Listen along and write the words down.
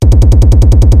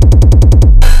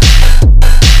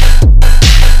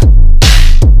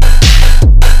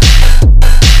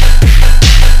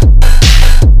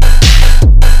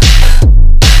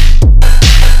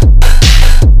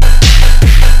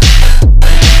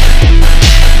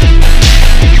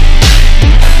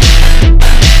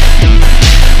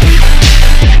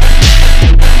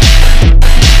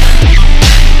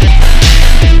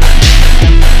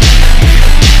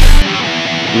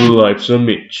Life's a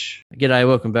Mitch. G'day,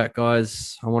 welcome back,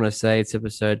 guys. I want to say it's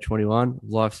episode 21 of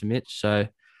Life's a Mitch. So,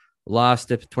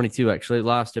 last 22 actually.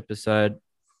 Last episode,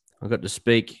 I got to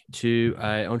speak to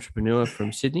an entrepreneur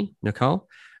from Sydney, Nicole,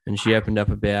 and she opened up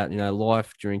about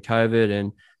life during COVID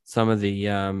and some of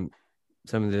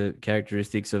the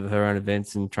characteristics of her own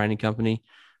events and training company.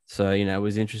 So, it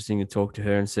was interesting to talk to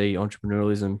her and see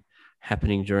entrepreneurialism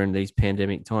happening during these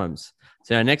pandemic times.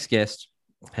 So, our next guest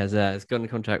has gotten in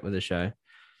contact with the show.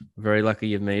 Very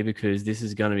lucky of me because this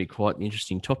is going to be quite an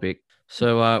interesting topic.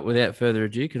 So without further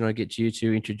ado, can I get you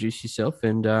to introduce yourself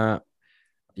and a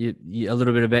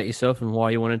little bit about yourself and why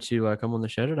you wanted to come on the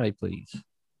show today, please?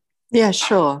 Yeah,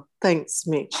 sure. Thanks,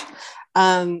 Mitch.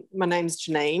 My name's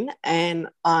Janine and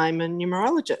I'm a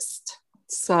numerologist.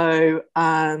 So,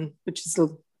 which is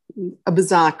a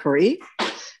bizarre career.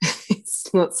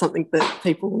 It's not something that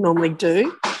people normally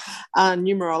do.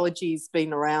 Numerology has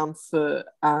been around for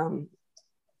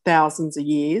thousands of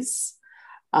years.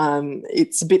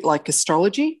 It's a bit like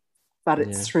astrology, but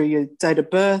it's through your date of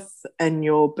birth and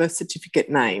your birth certificate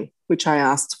name, which I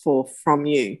asked for from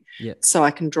you, so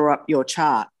I can draw up your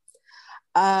chart.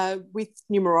 With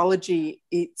numerology,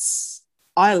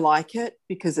 I like it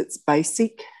because it's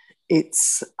basic.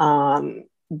 It's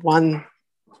one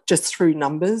just through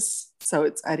numbers, so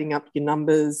it's adding up your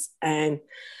numbers and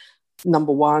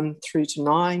number 1 through to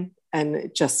 9, and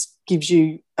it just gives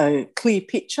you a clear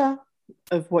picture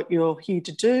of what you're here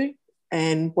to do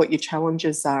and what your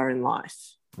challenges are in life.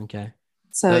 Okay.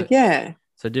 So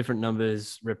different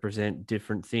numbers represent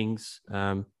different things.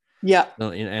 So the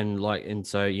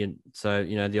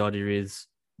idea is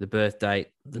the birth date,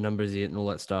 the numbers and all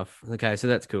that stuff. Okay, so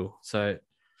that's cool. So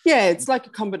yeah, it's like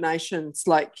a combination. It's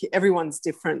like everyone's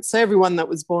different. So everyone that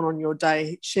was born on your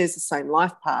day shares the same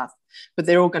life path, but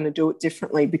they're all going to do it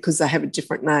differently because they have a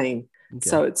different name. Okay.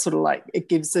 So it's sort of like it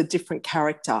gives a different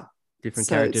character. Different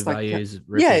character values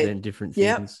represent different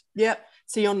things. Yeah.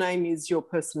 So your name is your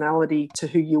personality to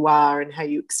who you are and how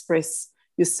you express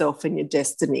yourself and your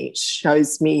destiny. It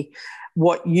shows me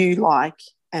what you like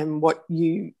and what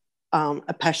you are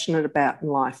passionate about in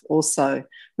life also.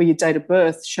 Where your date of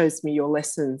birth shows me your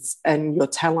lessons and your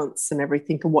talents and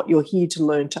everything and what you're here to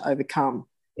learn to overcome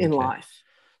in life.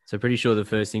 So pretty sure the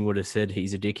first thing would have said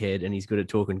he's a dickhead and he's good at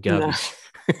talking garbage.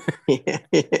 No.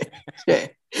 yeah,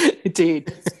 it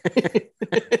did.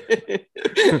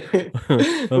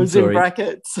 It was sorry. In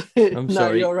brackets. I'm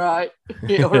sorry. You're right.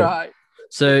 You're right.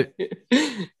 So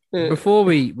before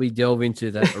we delve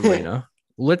into that arena,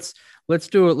 let's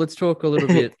do it. Let's talk a little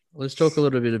bit. Let's talk a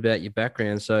little bit about your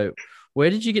background. So where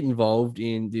did you get involved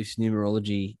in this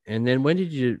numerology? And then when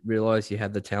did you realize you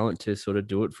had the talent to sort of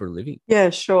do it for a living? Yeah,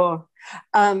 sure.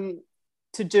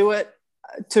 To do it,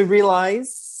 to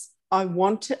realize I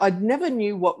never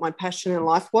knew what my passion in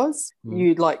life was.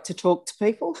 You'd like to talk to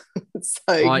people.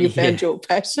 So you found your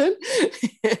passion.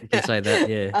 You can say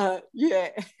that, yeah.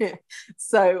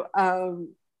 So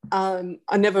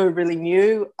I never really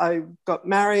knew. I got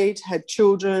married, had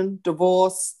children,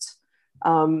 divorced,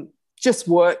 just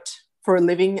worked for a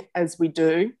living as we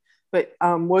do, but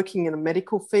working in a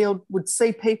medical field, would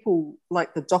see people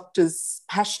like the doctors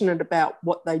passionate about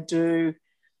what they do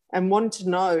and wanted to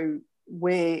know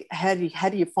how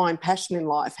do you find passion in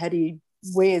life?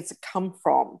 Where does it come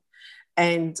from?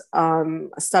 And I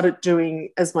started doing,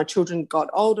 as my children got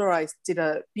older, I did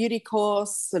a beauty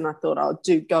course and I thought I'll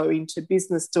go into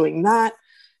business doing that,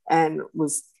 and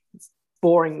was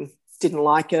boring, didn't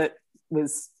like it,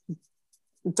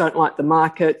 don't like the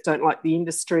market, don't like the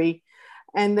industry.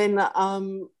 And then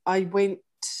I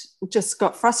just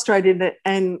got frustrated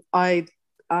and I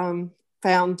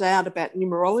found out about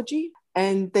numerology.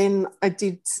 And then I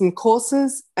did some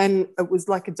courses and it was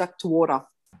like a duck to water.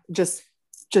 Just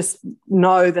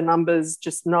know the numbers,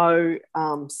 just know,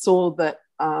 saw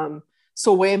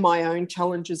where my own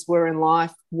challenges were in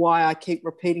life, why I keep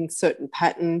repeating certain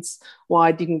patterns, why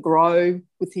I didn't grow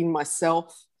within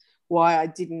myself, why I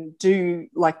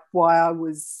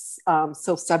was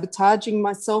self-sabotaging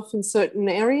myself in certain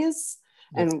areas,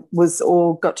 and was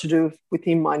all got to do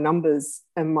within my numbers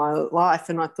and my life.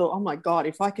 And I thought, oh my God,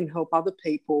 if I can help other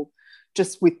people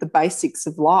just with the basics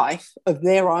of life, of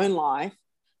their own life,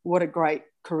 what a great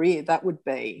career that would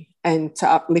be. And to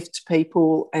uplift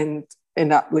people and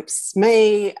uplifts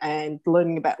me, and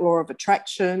learning about law of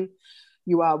attraction,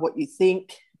 you are what you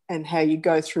think, and how you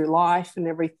go through life and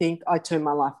everything. I turned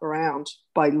my life around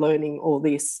by learning all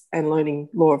this and learning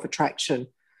law of attraction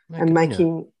and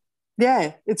making,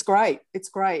 it's great. It's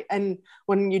great. And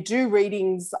when you do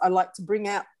readings, I like to bring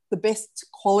out the best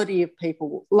quality of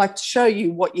people, like to show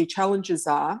you what your challenges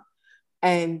are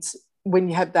and when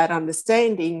you have that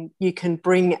understanding, you can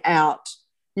bring out,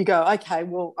 you go, okay,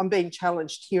 well, I'm being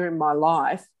challenged here in my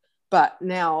life, but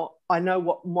now I know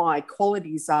what my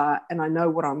qualities are and I know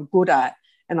what I'm good at,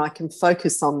 and I can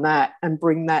focus on that and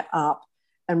bring that up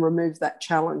and remove that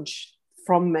challenge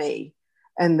from me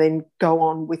and then go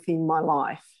on within my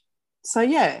life. So,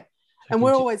 yeah. And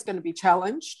we're always going to be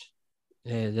challenged.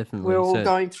 Yeah, definitely. We're all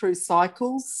going through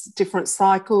cycles, different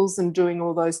cycles, and doing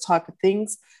all those type of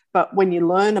things. But when you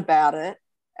learn about it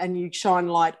and you shine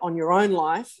light on your own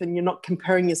life, and you're not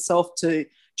comparing yourself to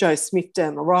Joe Smith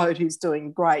down the road who's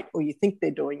doing great, or you think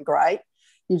they're doing great,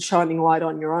 you're shining light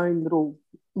on your own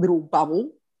little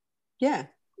bubble. Yeah,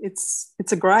 it's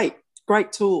a great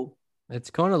tool. It's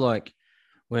kind of like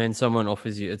when someone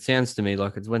offers you, it sounds to me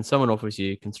like it's when someone offers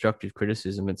you constructive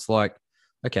criticism, it's like,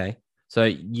 okay, so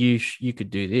you could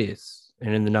do this,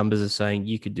 and then the numbers are saying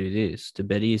you could do this to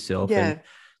better yourself, and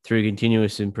through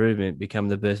continuous improvement become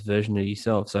the best version of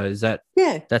yourself. So is that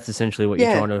that's essentially what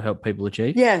you're trying to help people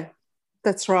achieve? Yeah,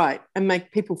 that's right. And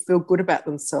make people feel good about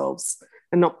themselves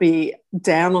and not be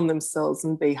down on themselves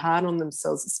and be hard on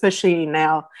themselves, especially in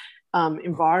our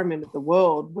environment of the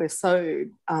world. We're so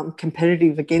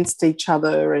competitive against each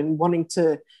other and wanting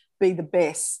to be the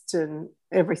best and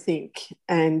everything.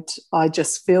 And I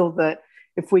just feel that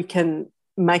if we can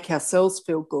make ourselves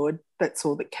feel good, that's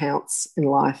all that counts in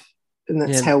life. And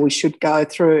that's how we should go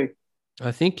through.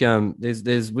 I think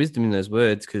there's wisdom in those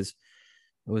words, because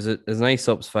was it as an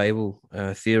Aesop's fable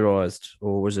theorized,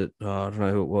 or was it, I don't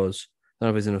know who it was. I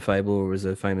don't know if it was in a fable or was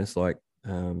a famous like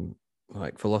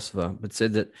philosopher, but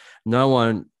said that no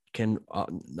one can,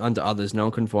 under others, no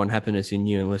one can find happiness in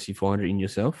you unless you find it in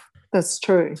yourself. That's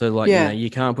true. So like, you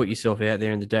can't put yourself out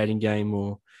there in the dating game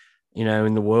or,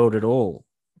 in the world at all.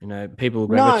 People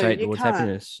gravitate towards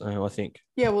happiness, I think.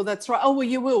 Yeah, well, that's right. Oh, well,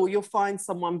 you will. You'll find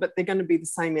someone, but they're going to be the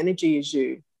same energy as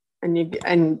you, and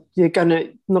you're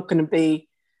not going to be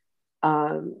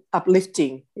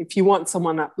uplifting. If you want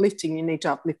someone uplifting, you need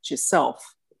to uplift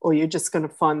yourself, or you're just going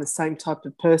to find the same type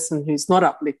of person who's not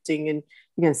uplifting, and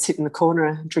you're going to sit in the corner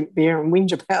and drink beer and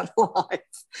whinge about life.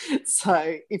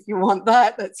 So if you want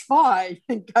that, that's fine.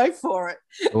 Go for it.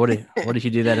 What if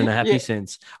you do that in a happy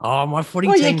sense? Oh, my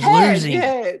footy team's losing.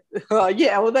 Yeah. Oh,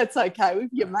 yeah, well, that's okay. With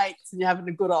your mates and you're having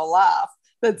a good old laugh.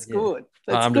 That's good.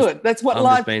 That's good. That's what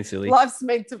life's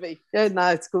meant to be. Yeah, no,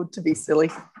 it's good to be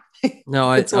silly.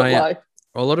 No, a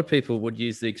lot of people would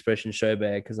use the expression show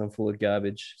bag because I'm full of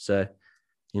garbage. So,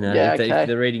 if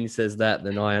the reading says that,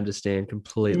 then I understand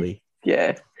completely.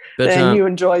 Yeah. But and you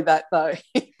enjoy that though.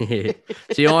 Yeah.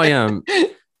 See,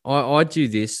 I do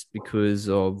this because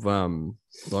of I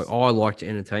like to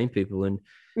entertain people, and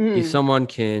if someone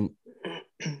can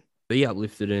be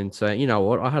uplifted and say, you know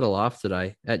what, I had a laugh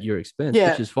today at your expense,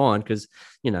 which is fine, because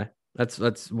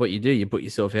that's what you do. You put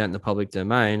yourself out in the public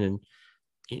domain, and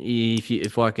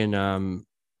if I can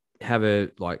have a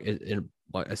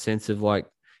sense of like,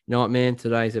 you know what, man,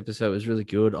 today's episode was really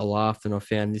good. I laughed and I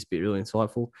found this bit really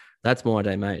insightful. That's my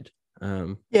day made.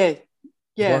 Yeah.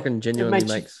 I can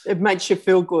genuinely it makes you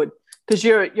feel good, because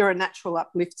you're a natural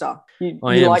uplifter. You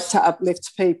like to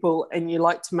uplift people, and you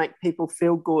like to make people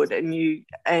feel good, and you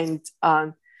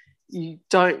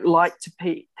don't like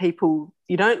people.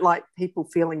 You don't like people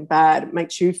feeling bad. It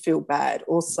makes you feel bad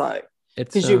also,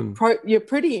 because you're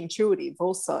pretty intuitive.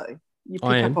 Also, you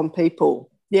pick up on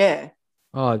people. Yeah.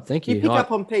 Oh, thank you. You pick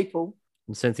up on people.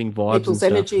 I'm sensing vibes, people's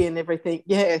and energy and everything.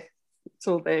 Yeah, it's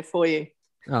all there for you.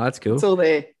 Oh, that's cool. It's all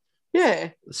there. Yeah.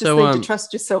 Just need to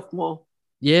trust yourself more.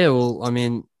 Yeah. Well, I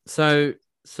mean, so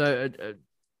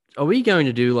are we going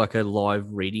to do like a live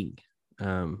reading?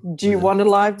 Do you want a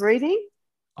live reading?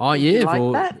 Oh, yeah.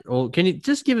 That? Or can you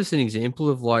just give us an example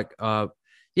of like, I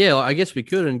guess we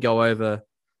could, and go over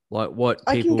like what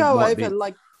people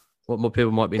what more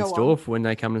people might be in store for when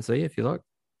they come and see you, if you like.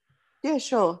 Yeah,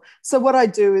 sure. So what I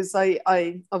do is I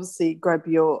obviously grab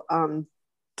your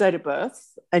date of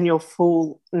birth and your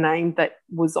full name that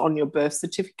was on your birth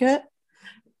certificate,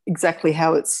 exactly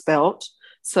how it's spelt.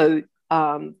 So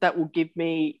that will give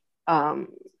me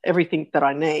everything that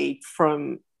I need,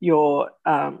 from your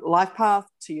life path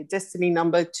to your destiny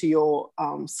number to your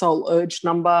soul urge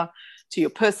number to your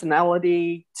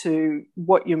personality to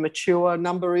what your mature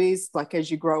number is. Like as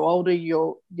you grow older,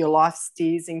 your life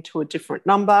steers into a different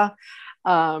number,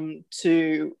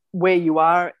 to where you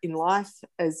are in life,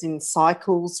 as in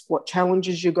cycles, what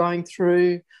challenges you're going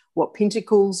through, what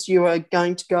pinnacles you are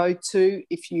going to go to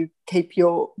if you keep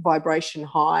your vibration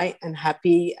high and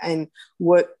happy and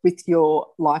work with your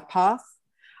life path.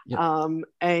 Yep.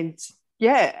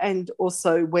 And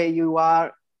also where you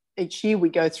are each year. We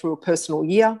go through a personal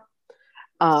year.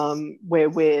 where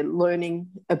we're learning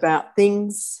about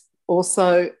things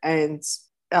also. And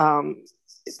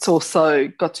it's also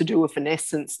got to do with an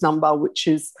essence number, which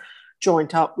is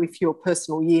joined up with your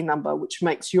personal year number, which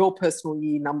makes your personal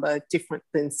year number different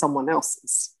than someone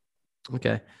else's.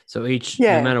 Okay. So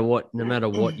no matter what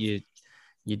you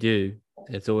do,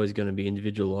 it's always going to be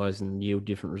individualized and yield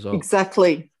different results.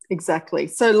 Exactly.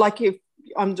 So like if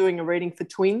I'm doing a reading for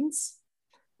twins,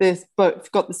 they've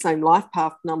both got the same life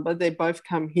path number. They both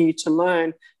come here to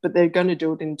learn, but they're going to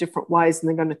do it in different ways, and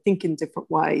they're going to think in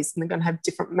different ways, and they're going to have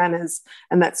different manners,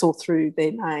 and that's all through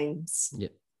their names.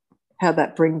 Yep. How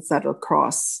that brings that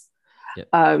across. Yep.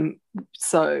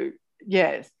 So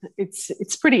yeah,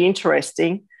 it's pretty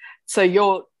interesting. So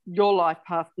your life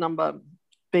path number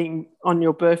being on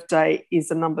your birthday is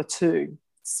a number 2.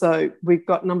 So we've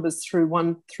got numbers through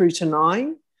 1 through to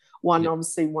 9. 1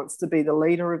 obviously wants to be the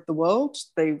leader of the world.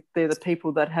 They're the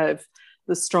people that have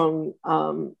the strong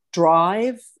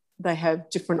drive. They have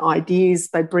different ideas.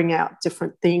 They bring out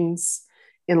different things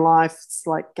in life. It's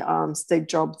like Steve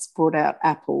Jobs brought out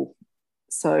Apple.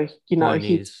 So, you know,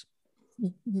 Pioneers.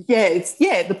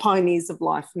 the pioneers of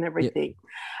life and everything.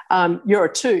 Yep. You're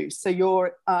a 2. So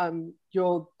you're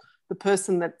the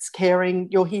person that's caring.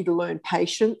 You're here to learn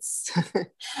patience,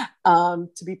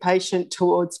 to be patient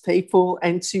towards people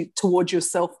and towards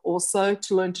yourself also,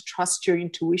 to learn to trust your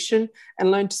intuition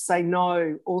and learn to say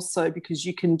no also, because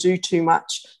you can do too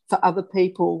much for other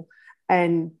people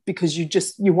and because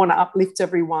you want to uplift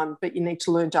everyone, but you need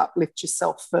to learn to uplift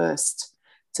yourself first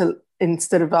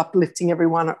instead of uplifting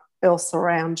everyone else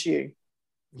around you.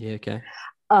 Yeah, okay.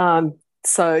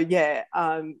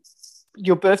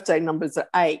 Your birthday numbers are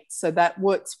 8, so that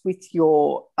works with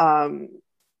your life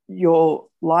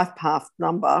path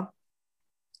number.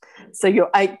 So your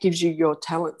 8 gives you your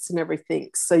talents and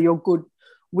everything. So you're good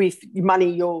with money.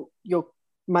 Your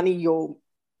money. You're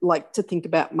like to think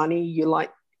about money. You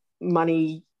like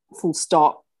money. Full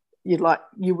stop.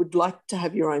 You would like to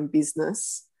have your own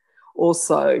business,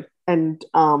 also, and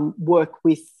work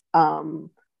with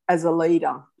as a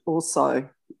leader also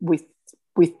with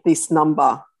this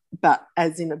number. But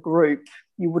as in a group,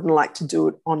 you wouldn't like to do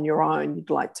it on your own. You'd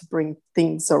like to bring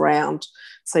things around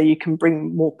so you can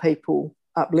bring more people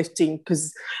uplifting,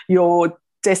 because your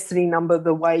destiny number,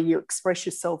 the way you express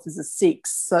yourself, is a 6.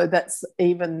 So that's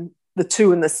even the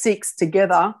 2 and the 6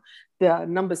 together. The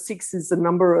number 6 is the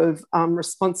number of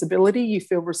responsibility. You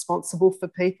feel responsible for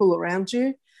people around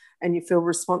you and you feel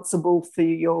responsible for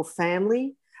your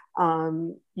family.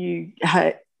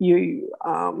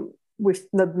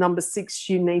 With the number 6,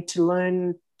 you need to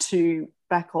learn to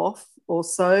back off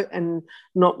also and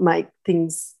not make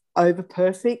things over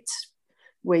perfect,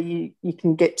 where you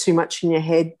can get too much in your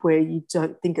head where you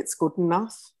don't think it's good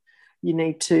enough. You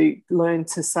need to learn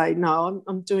to say, no,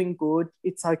 I'm doing good.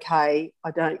 It's okay. I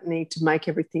don't need to make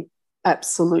everything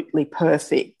absolutely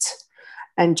perfect,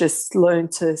 and just learn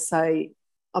to say,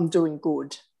 I'm doing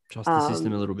good. Trust the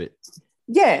system a little bit.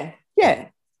 Yeah,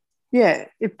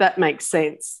 if that makes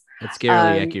sense. It's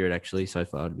scarily accurate, actually, so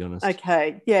far, to be honest.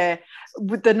 Okay, yeah.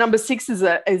 With the number 6 is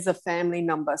a family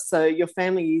number, so your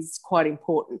family is quite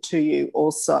important to you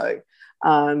also.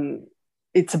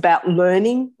 It's about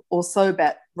learning, also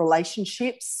about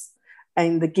relationships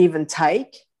and the give and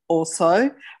take also.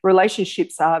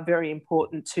 Relationships are very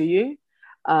important to you.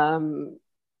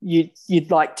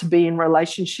 You'd like to be in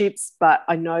relationships, but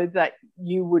I know that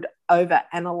you would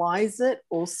overanalyze it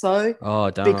also.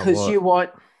 Oh, don't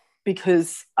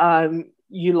because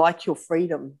you like your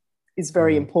freedom is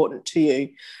very important to you.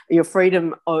 Your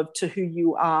freedom to who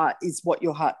you are is what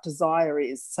your heart desire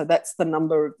is. So that's the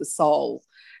number of the soul,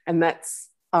 and that's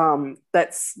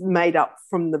made up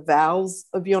from the vowels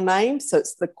of your name. So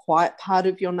it's the quiet part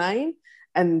of your name.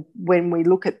 And when we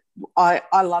look at,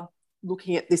 I love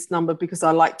looking at this number because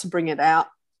I like to bring it out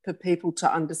for people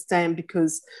to understand,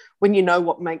 because when you know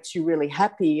what makes you really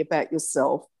happy about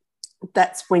yourself,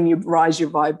 that's when you rise your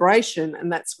vibration,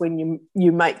 and that's when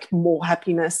you make more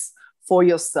happiness for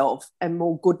yourself, and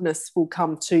more goodness will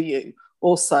come to you.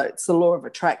 Also, it's the law of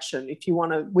attraction. If you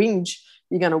want to whinge,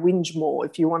 you're going to whinge more.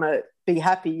 If you want to be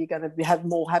happy, you're going to have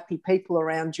more happy people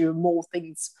around you, and more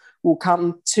things will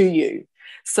come to you.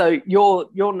 So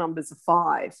your numbers are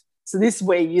 5. So this is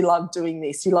where you love doing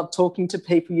this. You love talking to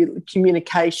people,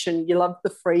 communication, you love the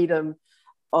freedom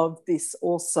of this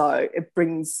also. It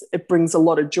brings a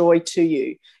lot of joy to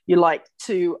you. You like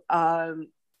to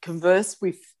converse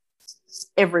with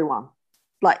everyone,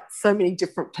 like so many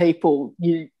different people.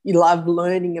 You love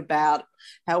learning about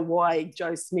why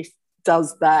Joe Smith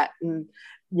does that, and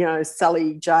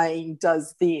Sally Jane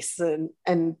does this,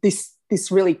 and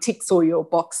this really ticks all your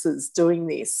boxes doing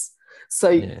this. So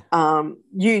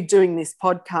you doing this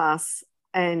podcast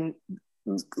and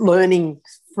learning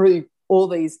through all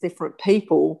these different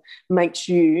people makes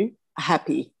you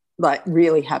happy, like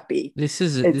really happy. This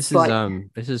is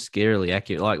scarily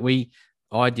accurate. Like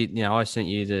I sent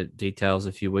you the details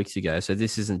a few weeks ago. So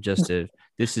this isn't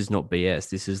this is not BS.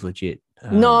 This is legit.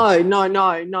 No.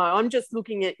 I'm just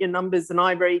looking at your numbers and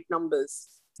I read numbers.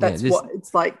 That's what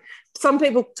it's like. Some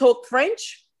people talk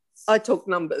French. I talk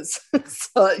numbers.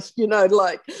 So,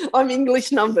 like I'm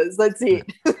English numbers. That's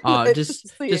it.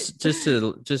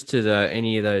 Just to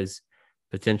any of those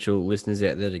potential listeners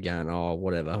out there that are going, oh,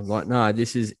 whatever. I'm like, no,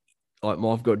 this is like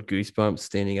I've got goosebumps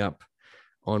standing up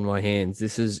on my hands.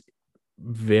 This is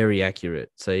very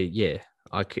accurate. So yeah,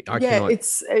 I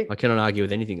cannot argue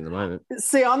with anything at the moment.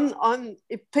 See,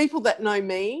 if people that know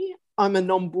me, I'm a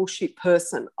non-bullshit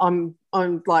person. I'm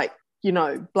like,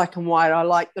 black and white. I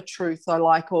like the truth. I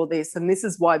like all this. And this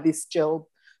is why this gelled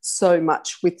so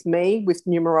much with me, with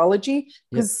numerology,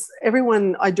 because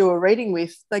everyone I do a reading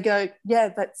with, they go, yeah,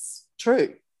 that's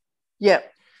true. Yeah,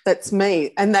 that's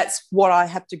me. And that's what I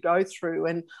have to go through.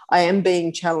 And I am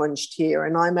being challenged here.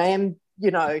 And I am,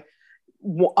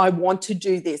 I want to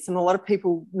do this. And a lot of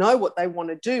people know what they want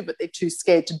to do, but they're too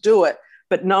scared to do it.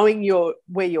 But knowing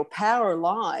where your power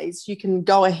lies, you can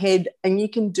go ahead and you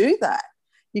can do that.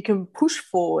 You can push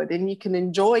forward and you can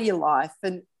enjoy your life,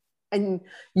 and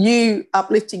you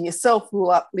uplifting yourself will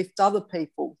uplift other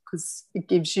people because it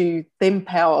gives you them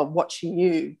power watching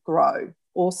you grow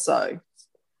also.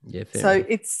 Yeah. So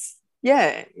it's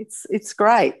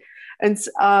great. And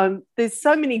there's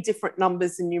so many different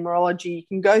numbers in numerology. You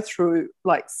can go through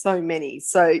like so many.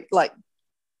 So like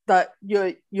that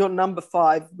your number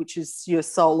 5, which is your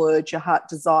soul urge, your heart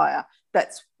desire,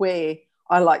 that's where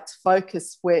I like to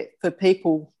focus, where for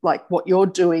people like what you're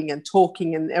doing and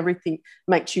talking and everything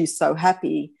makes you so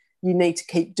happy. You need to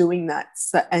keep doing that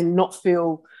and not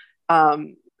feel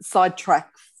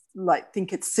sidetracked, like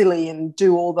think it's silly and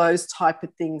do all those type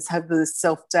of things, have the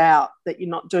self-doubt that you're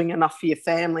not doing enough for your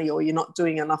family or you're not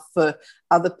doing enough for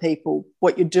other people.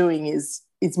 What you're doing is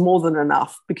more than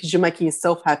enough because you're making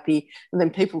yourself happy, and then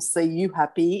people see you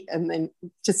happy, and then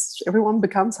just everyone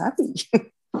becomes happy.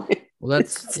 Well,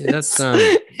 that's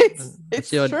true.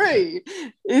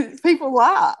 People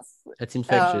laugh. That's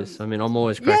infectious. I mean, I'm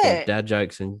always cracking dad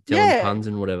jokes and telling puns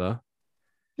and whatever.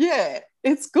 Yeah,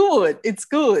 it's good. It's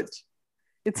good.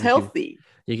 It's healthy.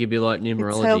 You could be like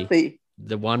numerology. It's healthy.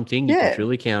 The one thing you can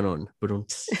truly count on.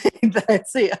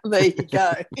 That's it. There you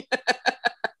go.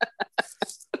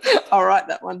 I'll write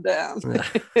that one down.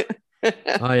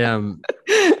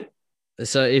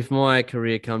 So if my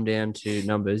career come down to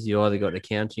numbers, you either got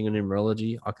accounting or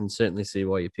numerology. I can certainly see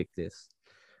why you picked this.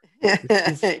 And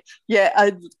it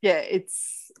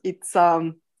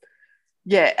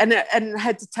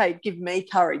had to give me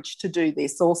courage to do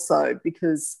this also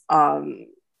because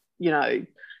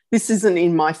this isn't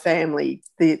in my family.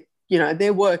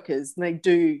 They're workers and they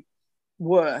do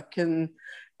work and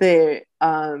they're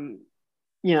 9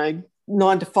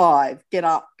 to 5, get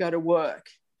up, go to work.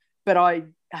 But I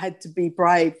had to be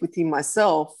brave within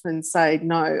myself and say,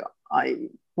 no, I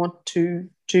want to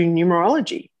do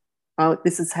numerology.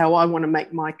 This is how I want to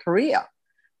make my career.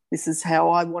 This is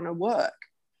how I want to work.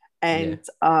 And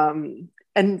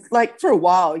like for a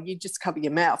while, you just cover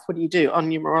your mouth. What do you do on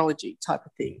numerology type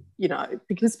of thing?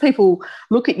 Because people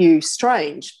look at you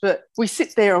strange, but we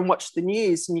sit there and watch the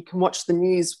news, and you can watch the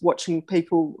news watching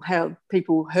how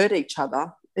people hurt each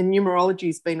other. And numerology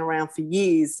has been around for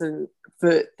years and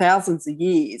for thousands of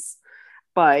years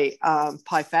by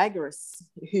Pythagoras,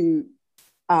 who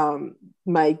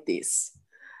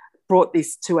brought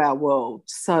this to our world.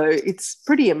 So it's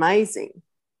pretty amazing.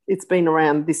 It's been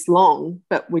around this long,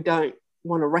 but we don't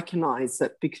want to recognize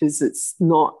it because it's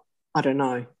not, I don't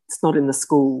know, it's not in the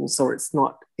schools or it's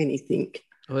not anything.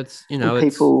 Well, it's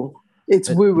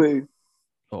woo-woo.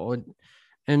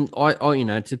 And I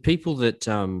to people that,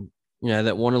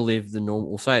 that want to live the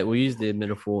normal, we'll use their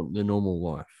metaphor, the normal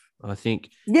life. I think,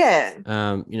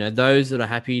 those that are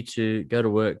happy to go to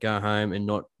work, go home and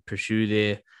not pursue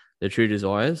their true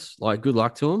desires, like good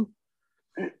luck to them.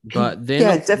 But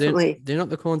they're not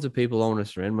the kinds of people I want to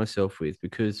surround myself with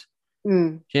because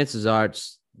chances are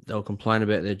they'll complain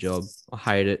about their job. I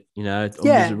hate it. I'm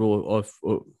miserable.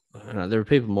 There are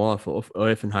people in my life I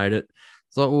often hate it.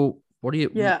 It's like, well,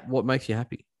 what makes you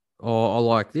happy? Oh, I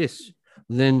like this.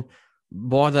 Then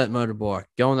buy that motorbike,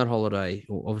 go on that holiday.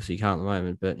 Well, obviously you can't at the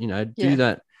moment, but do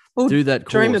that. Well, do that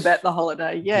course. Dream about the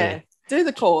holiday. Yeah. Do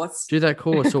the course. Do that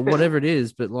course or whatever it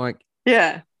is. But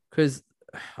because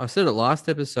I said it last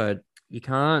episode, you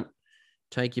can't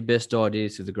take your best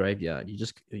ideas to the graveyard. You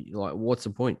just like, what's the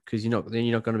point? Because you're not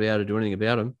going to be able to do anything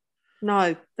about them.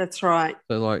 No, that's right.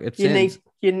 So like, you need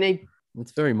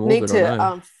it's very morbid. to I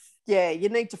know. you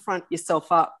need to front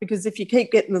yourself up, because if you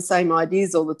keep getting the same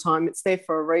ideas all the time, it's there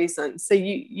for a reason. So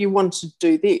you want to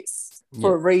do this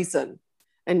for a reason,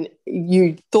 and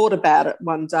you thought about it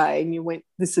one day and you went,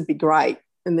 this would be great,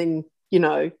 and then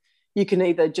you can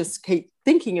either just keep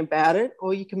thinking about it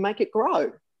or you can make it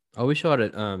grow. I wish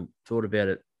I'd thought about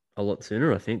it a lot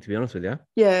sooner, I think, to be honest with you.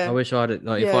 Yeah. I wish I'd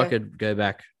if I could go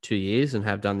back 2 years and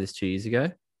have done this 2 years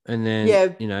ago, and then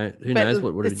who knows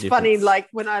what would have been different. It's funny, like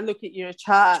when I look at your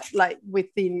chart, like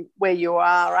within where you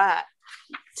are at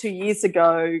 2 years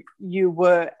ago, you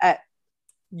were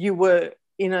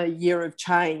in a year of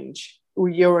change.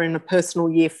 You were in a personal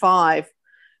year 5,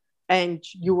 and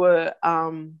you were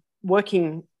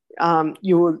working.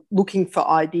 You were looking for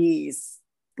ideas,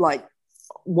 like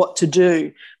what to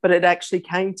do, but it actually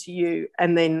came to you,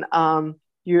 and then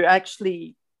you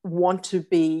actually want to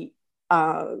be.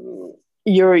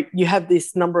 You have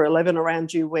this number 11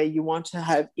 around you where you want to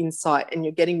have insight, and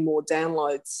you're getting more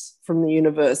downloads from the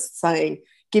universe saying,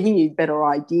 giving you better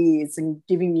ideas and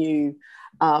giving you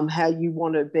how you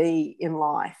want to be in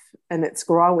life, and it's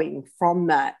growing from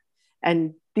that.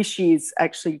 And this year's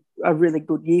actually a really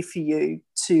good year for you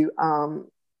to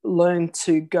learn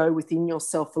to go within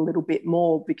yourself a little bit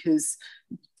more, because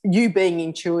you being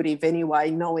intuitive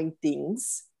anyway, knowing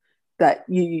things that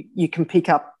you can pick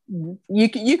up. You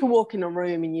can walk in a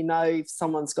room and if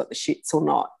someone's got the shits or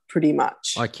not, pretty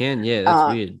much. I can, yeah,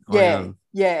 that's weird.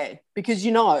 Yeah, because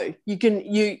you can.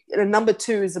 And number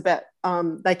 2 is about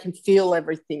they can feel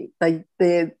everything.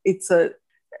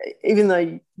 Even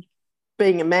though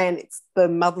being a man, it's the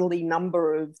motherly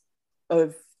number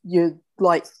of your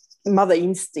like mother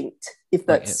instinct, if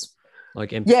that's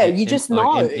you just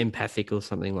know, empathic or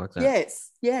something like that.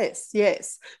 Yes,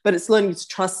 but it's learning to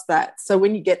trust that. So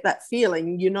when you get that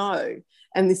feeling,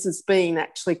 and this has been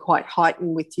actually quite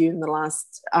heightened with you in the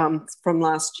last from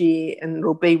last year, and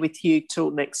it'll be with you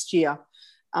till next year,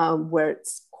 where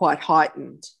it's quite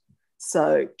heightened.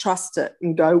 So trust it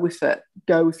and go with it,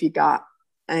 go with your gut,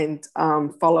 and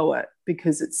follow it,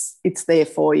 because it's there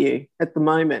for you at the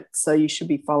moment, so you should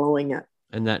be following it.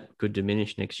 And that could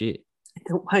diminish next year.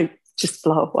 It won't just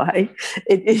blow away.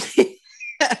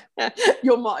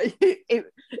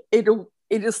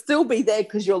 It'll still be there,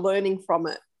 because you're learning from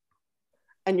it,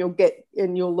 and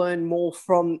you'll learn more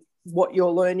from what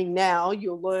you're learning now.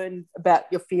 You'll learn about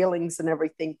your feelings and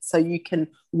everything, so you can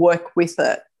work with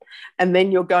it. And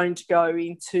then you're going to go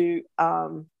into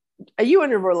are you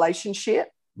in a relationship?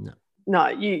 No,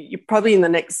 you probably in the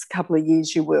next couple of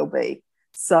years you will be.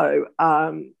 So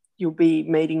you'll be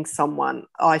meeting someone.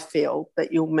 I feel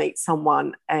that you'll meet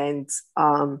someone, and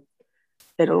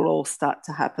it'll all start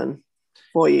to happen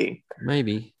for you.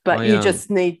 Maybe, but you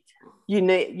just need. It's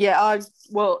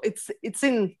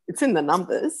in the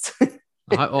numbers.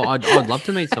 I'd love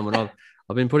to meet someone.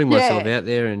 I've been putting myself out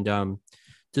there, and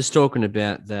just talking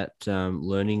about that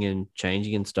learning and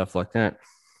changing and stuff like that.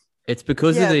 It's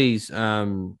because of these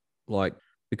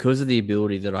because of the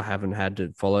ability that I haven't had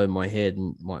to follow my head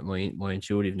and my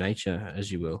intuitive nature,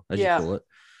 as you call it.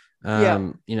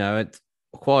 It's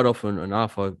quite often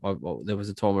enough. There was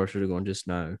a time where I should have gone, just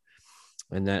no.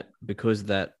 And that because of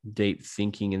that deep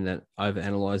thinking and that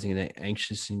over-analyzing and that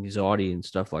anxious anxiety and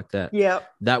stuff like that. Yeah.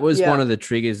 That was one of the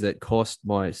triggers that cost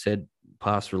my said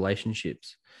past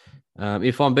relationships.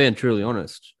 If I'm being truly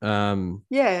honest.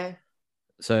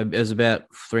 So it was about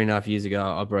 3.5 years ago,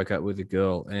 I broke up with a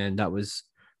girl, and that was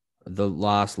the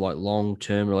last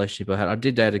long-term relationship I had. I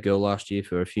did date a girl last year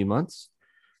for a few months.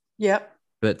 Yep.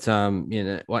 But,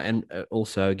 and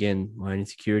also, again, my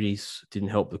insecurities didn't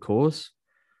help the cause.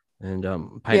 And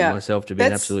painting myself to be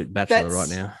an absolute bachelor right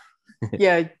now.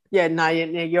 No,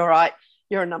 you're right.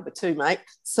 You're a number 2, mate.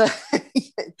 So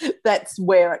that's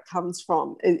where it comes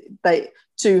from.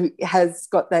 Has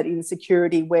got that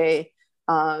insecurity where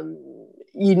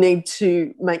you need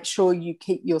to make sure you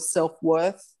keep your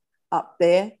self-worth up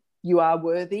there. You are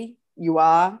worthy. You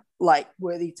are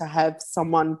worthy to have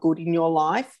someone good in your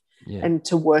life and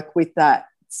to work with that.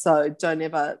 So don't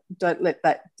let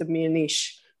that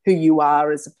diminish who you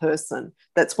are as a person.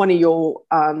 That's one of your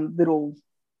little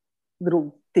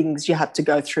things you have to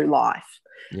go through life.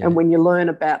 Yeah. And when you learn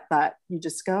about that, you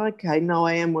just go, okay, no,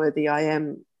 I am worthy.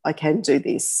 I can do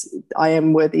this. I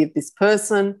am worthy of this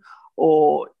person.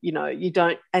 Or, you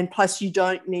don't, and plus you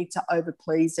don't need to over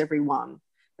please everyone.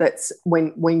 That's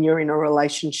when you're in a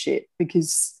relationship,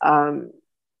 because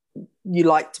you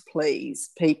like to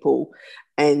please people.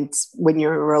 And when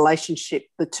you're in a relationship,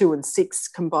 the 2 and 6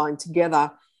 combined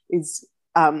together is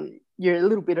you're a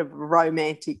little bit of a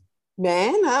romantic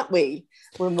man, aren't we?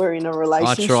 When we're in a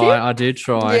relationship, I do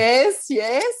try. Yes,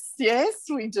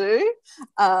 we do.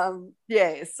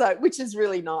 So which is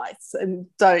really nice, and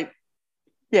it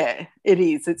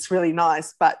is. It's really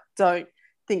nice, but don't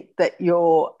think that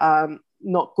you're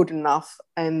not good enough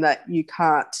and that you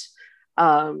can't.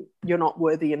 You're not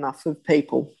worthy enough of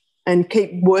people, and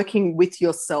keep working with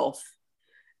yourself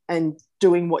and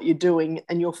doing what you're doing,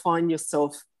 and you'll find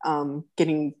yourself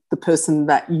getting the person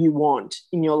that you want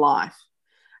in your life,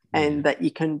 and that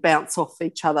you can bounce off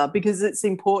each other, because it's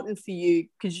important for you,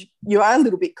 because you are a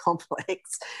little bit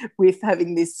complex with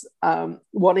having this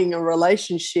wanting a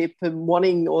relationship and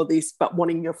wanting all this, but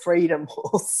wanting your freedom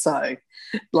also.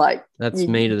 Like, that's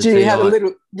me to the do you have a TI.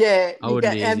 little, I you wouldn't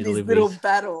get be have easy to this live little with.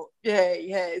 battle.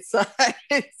 So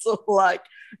it's like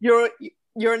you're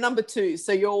a number two,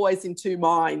 so you're always in two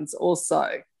minds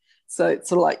also. So it's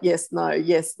sort of like yes, no.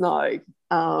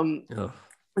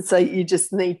 So you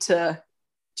just need to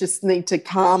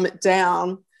calm it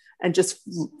down and just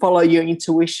follow your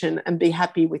intuition and be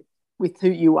happy with who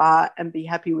you are, and be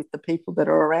happy with the people that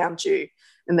are around you,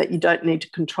 and that you don't need to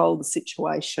control the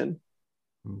situation.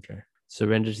 Okay.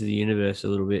 Surrender to the universe a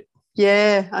little bit.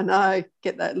 Yeah, I know.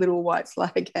 Get that little white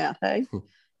flag out, hey?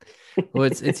 Well,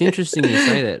 it's interesting you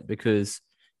say that, because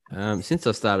since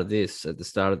I started this at the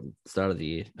start of the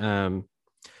year,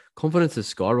 confidence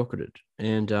has skyrocketed.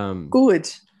 And Good.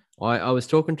 I was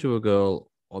talking to a girl.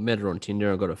 I met her on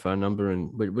Tinder. I got her phone number,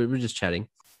 and we were just chatting.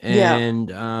 Yeah.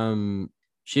 And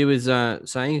she was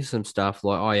saying some stuff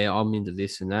like, "Oh yeah, I'm into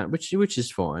this and that," which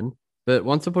is fine. But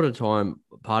once upon a time,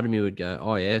 part of me would go,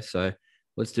 "Oh yeah, so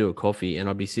let's do a coffee," and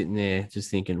I'd be sitting there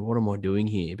just thinking, "What am I doing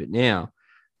here?" But now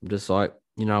I'm just like,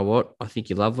 you know what? I think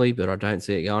you're lovely, but I don't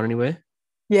see it going anywhere.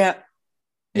 Yeah.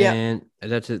 Yeah. And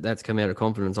that's come out of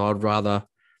confidence. I'd rather.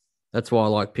 That's why I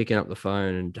like picking up the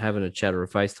phone and having a chat or a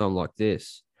FaceTime like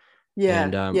this.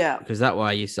 And Yeah. because that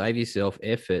way you save yourself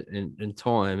effort and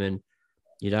time, and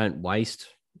you don't waste,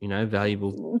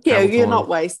 valuable Yeah, travel you're time. not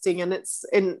wasting, and it's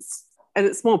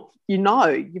more,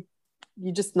 you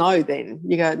just know. Then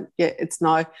you go, yeah, it's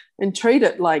no, and treat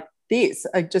it like this,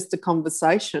 just a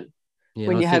conversation. Yeah,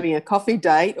 When I you're think having a coffee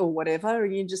date or whatever,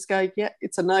 and you just go, yeah,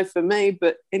 it's a no for me.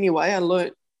 But anyway, I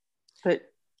learnt that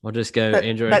I'll just go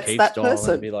Andrew that's O'Keefe that style and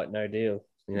person. be like, no deal,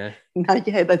 No,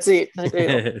 yeah, that's it. No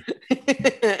deal.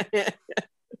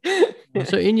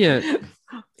 So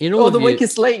in all Or of the you,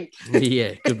 weakest link.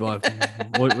 yeah, goodbye.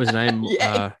 What was her name?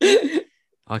 Yeah.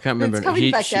 I can't It's remember.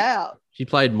 coming back out. She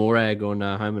played Morag on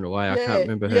Home and Away. I can't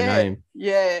remember her Yeah. name.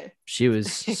 Yeah. She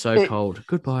was so cold.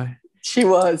 Goodbye. She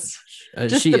was.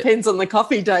 Just She depends on the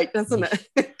coffee date, doesn't it?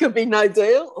 It could be no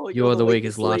deal, or You're the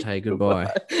weakest latte. link.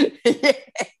 Goodbye. Yeah.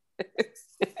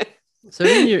 So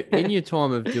in your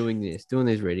time of doing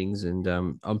these readings, and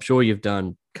I'm sure you've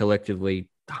done collectively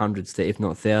hundreds, if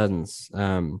not thousands.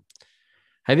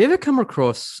 Have you ever come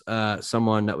across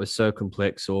someone that was so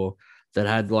complex, or that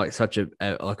had like such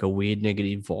a weird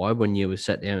negative vibe when you were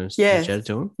sat down and chatted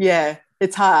to them? Yeah,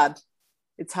 it's hard.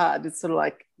 It's hard. It's sort of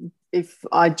like if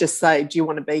I just say, "Do you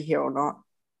want to be here or not?"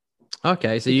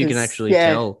 Okay, so you can actually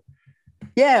yeah, tell.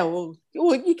 Yeah, well,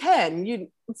 you can.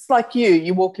 It's like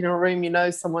you walk in a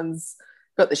room, someone's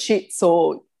got the shits,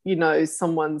 or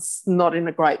someone's not in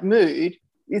a great mood.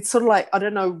 It's sort of like, I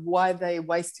don't know why they're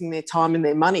wasting their time and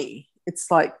their money.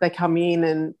 It's like they come in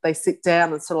and they sit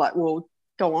down and sort of like, well,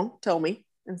 go on, tell me.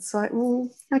 And it's like, well,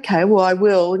 okay, well, I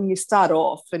will. And you start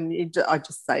off, and I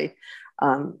just say,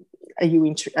 are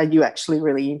you actually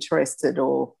really interested,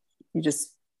 or you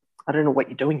just, I don't know what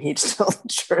you're doing here, to tell the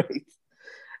truth.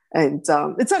 And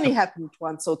it's only happened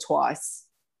once or twice.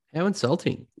 How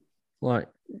insulting! Like,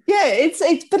 yeah,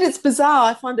 but it's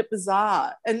bizarre. I find it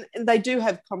bizarre, and they do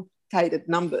have complicated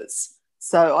numbers.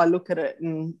 So I look at it,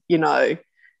 and they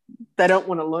don't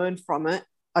want to learn from it.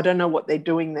 I don't know what they're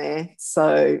doing there,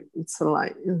 so it's sort of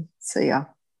like, see ya.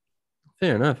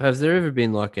 Fair enough. Has there ever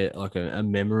been like a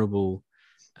memorable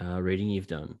reading you've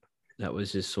done that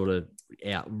was just sort of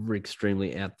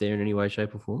extremely out there in any way,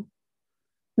 shape, or form?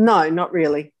 No, not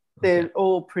really. Okay. They're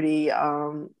all pretty.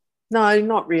 No,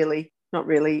 not really. Not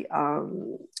really.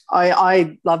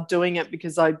 I love doing it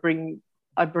because I bring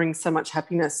so much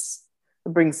happiness.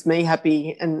 It brings me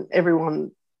happy, and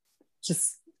everyone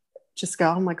just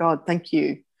go, oh my God, thank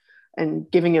you, and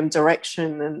giving them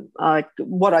direction. And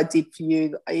what I did for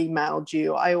you, I emailed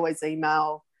you. I always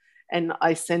email, and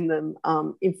I send them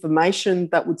information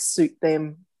that would suit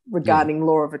them regarding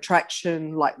law of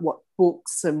attraction, like what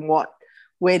books and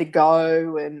where to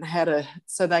go and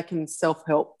so they can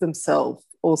self-help themselves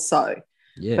also.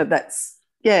 Yeah. But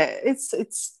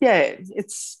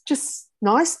it's just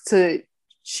nice to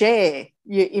share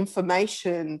your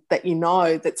information that you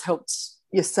know that's helped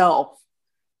yourself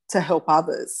to help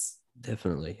others.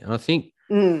 Definitely. And I think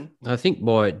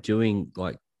by doing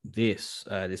like this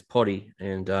potty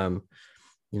and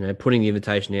putting the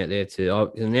invitation out there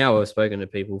and now I've spoken to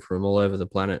people from all over the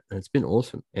planet, and it's been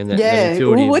awesome. And that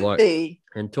intuitive,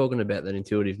 and talking about that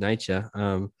intuitive nature.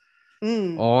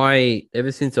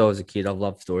 Ever since I was a kid, I've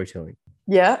loved storytelling.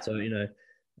 Yeah. So,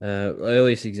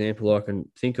 earliest example I can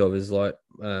think of is like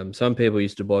some people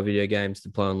used to buy video games to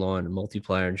play online and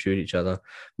multiplayer and shoot each other.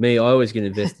 Me, I always get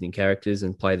invested in characters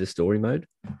and play the story mode.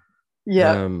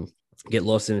 Yeah. Get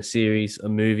lost in a series, a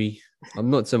movie.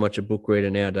 I'm not so much a book reader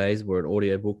nowadays, or an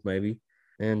audio book maybe.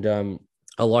 And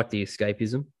I like the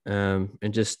escapism.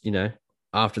 And just,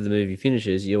 after the movie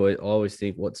finishes, I always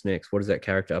think, what's next? What is that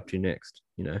character up to next?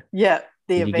 Yeah,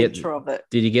 the adventure of it.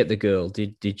 Did he get the girl?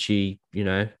 Did she,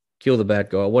 kill the bad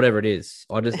guy? Whatever it is.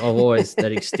 I've always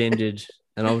that extended,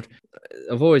 and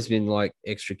I've always been like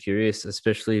extra curious,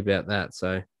 especially about that.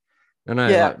 So I know,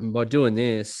 like, by doing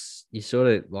this, you sort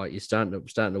of like you're starting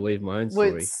to weave my own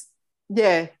story.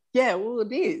 Yeah. Well,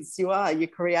 it is. You're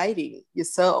creating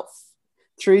yourself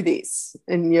through this,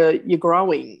 and you're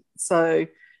growing. So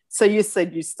you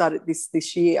said you started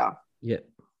this year. Yeah,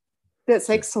 that's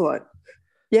excellent.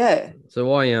 Yeah. So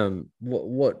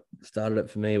what started it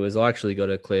for me was I actually got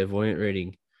a clairvoyant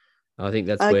reading. I think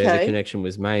that's where the connection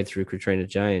was made through Katrina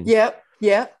James. Yeah.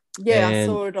 And I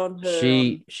saw it on her.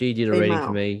 She did a reading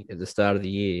for me at the start of the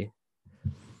year.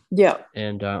 Yeah.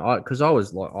 And because I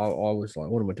was like,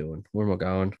 what am I doing? Where am I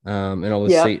going? And I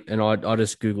was I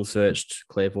just Google searched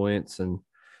clairvoyance, and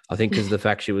I think because of the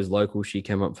fact she was local, she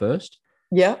came up first.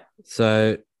 Yeah.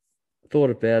 So thought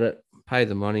about it, paid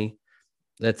the money.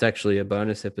 That's actually a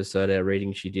bonus episode, our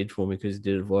reading she did for me, because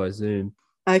did it via Zoom.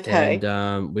 Okay.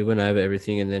 And we went over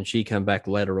everything, and then she came back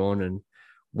later on, and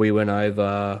we went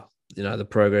over, the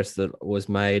progress that was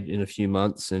made in a few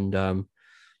months. And,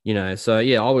 so,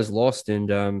 I was lost.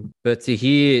 And, but to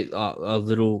hear a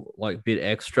little like bit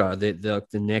extra, the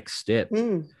next step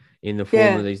in the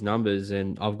form of these numbers,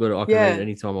 and I can read it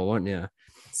anytime I want now.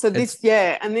 So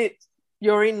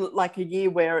you're in like a year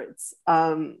where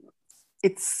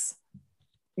it's,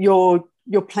 you're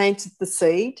planted the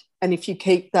seed, and if you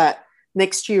keep that,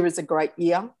 next year is a great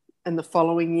year, and the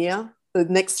following year, the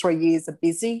next 3 years are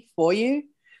busy for you.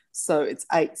 So it's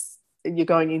 8, you're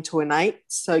going into an 8.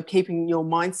 So keeping your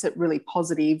mindset really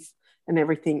positive and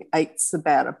everything. 8's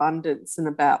about abundance and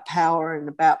about power and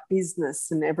about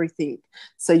business and everything.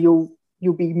 So you'll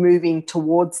be moving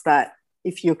towards that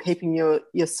if you're keeping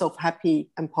yourself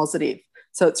happy and positive.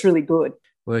 So it's really good.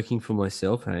 Working for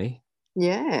myself, hey?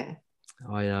 Yeah.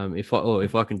 If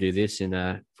I can do this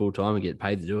in full time and get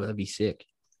paid to do it, that'd be sick.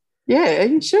 Yeah,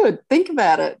 you should think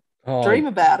about it. Dream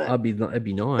about it. It'd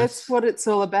be nice. That's what it's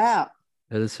all about.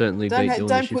 It'll certainly don't beat doing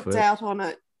don't put doubt on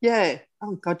it. Yeah.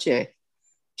 Oh God, yeah.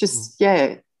 Just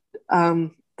think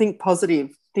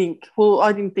positive.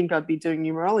 I didn't think I'd be doing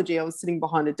numerology. I was sitting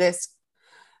behind a desk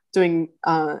doing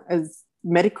as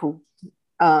medical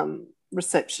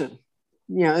reception.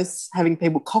 Having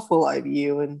people cough all over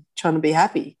you and trying to be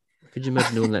happy. Could you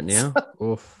imagine doing that now?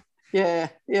 Yeah.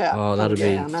 Oh, that'd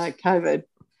be. I know, COVID.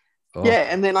 Oh. Yeah,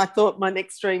 and then I thought my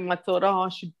next dream, I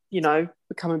should,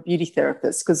 become a beauty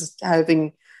therapist, because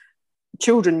having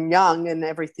children young and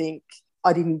everything,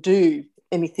 I didn't do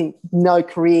anything, no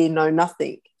career, no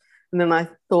nothing. And then I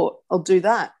thought, I'll do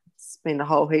that. Spend a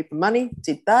whole heap of money,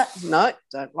 did that. No,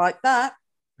 don't like that.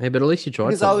 Hey, but at least you tried.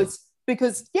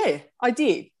 Because I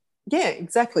did. Yeah,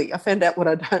 exactly. I found out what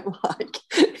I don't like.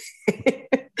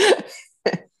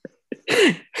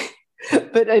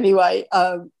 But anyway,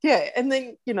 and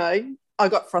then, I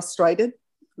got frustrated,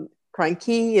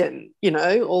 cranky, and,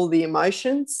 all the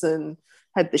emotions, and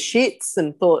had the shits,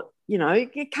 and thought,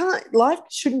 life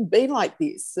shouldn't be like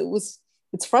this.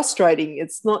 It's frustrating.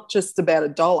 It's not just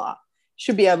about $1. You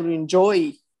should be able to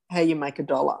enjoy how you make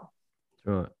 $1.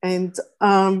 Right. And,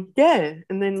 and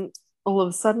then all of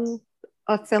a sudden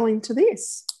I fell into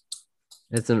this.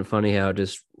 Isn't it funny how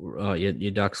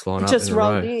your ducks line up? It just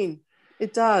rolled in.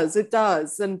 It does.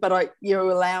 But you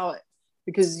allow it,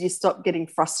 because you stop getting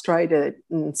frustrated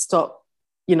and stop,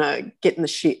 getting the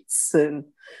shits and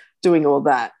doing all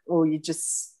that, or you're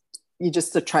just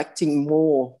attracting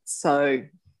more. So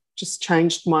just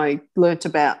learnt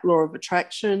about law of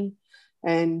attraction,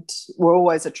 and we're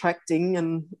always attracting,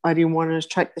 and I didn't want to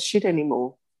attract the shit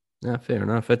anymore. No, fair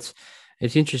enough. It's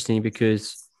interesting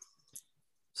because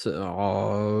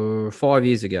 5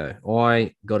 years ago,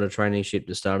 I got a traineeship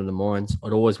to start in the mines.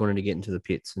 I'd always wanted to get into the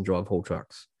pits and drive haul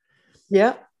trucks.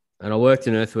 Yeah. And I worked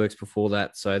in earthworks before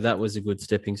that, so that was a good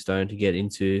stepping stone to get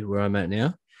into where I'm at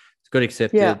now. Got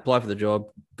accepted, Yeah. applied for the job,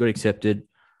 got accepted.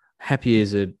 Happy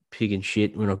as a pig in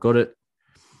shit when I got it.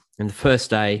 And the first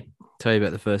day, tell you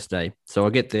about the first day. So I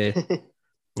get there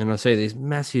and I see these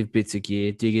massive bits of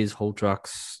gear, diggers, haul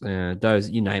trucks, those,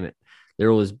 you name it.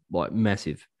 They're all like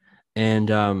massive.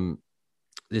 And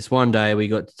this one day we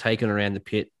got taken around the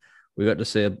pit. We got to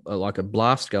see a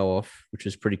blast go off, which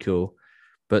was pretty cool.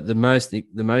 But the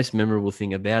most memorable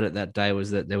thing about it that day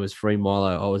was that there was free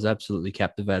Milo. I was absolutely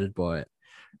captivated by it.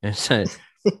 And so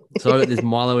I got this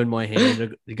Milo in my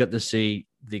hand. I got to see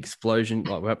the explosion,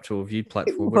 like we're up to a view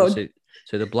platform. Got to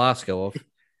see the blast go off.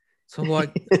 So I'm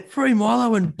like, free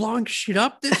Milo and blowing shit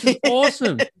up. This is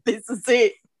awesome. This is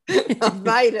it. I've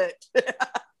made it.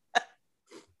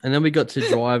 And then we got to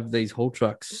drive these haul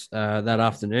trucks that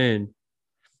afternoon.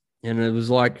 And it was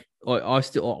like,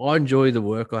 I enjoy the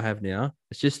work I have now.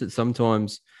 It's just that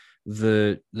sometimes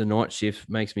the night shift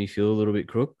makes me feel a little bit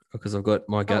crook because I've got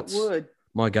my guts. Oh, it would.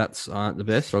 My guts aren't the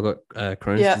best. I've got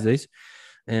Crohn's disease.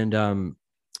 And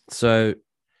so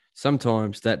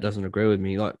sometimes that doesn't agree with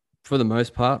me. Like for the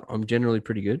most part, I'm generally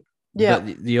pretty good. Yeah.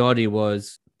 But the idea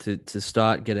was to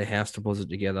get a house deposit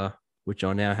together, which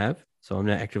I now have. So I'm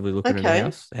now actively looking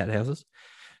at houses.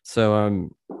 So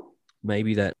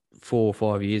maybe that 4 or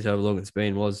 5 years, however long it's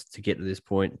been, was to get to this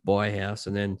point, buy a house,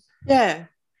 and then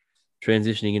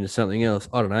transitioning into something else.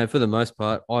 I don't know. For the most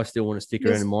part, I still want to stick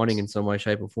around in mining in some way,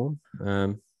 shape, or form.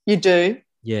 You do?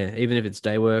 Yeah, even if it's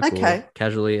day work or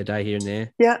casually a day here and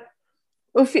there. Yeah.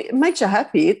 Well, if it makes you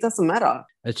happy, it doesn't matter.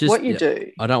 It's just what you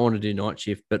do. I don't want to do night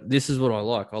shift, but this is what I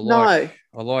like. I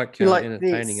like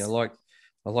entertaining. This.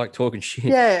 I like talking shit.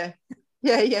 Yeah.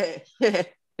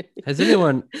 Has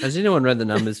anyone read the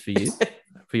numbers for you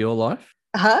for your life?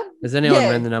 Huh? Has anyone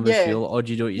read the numbers for your life? Or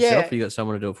do you do it yourself or you got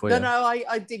someone to do it for you? No,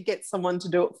 I did get someone to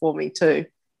do it for me too.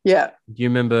 Yeah. Do you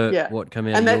remember what came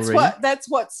out? And that's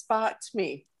what sparked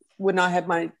me when I had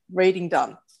my reading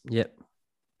done. Yep.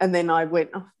 And then I went,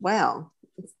 oh, wow,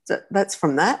 that's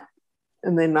from that.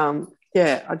 And then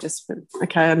I just went,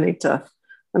 okay, I need to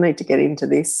get into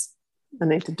this. I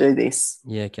need to do this.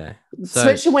 Yeah, okay. So,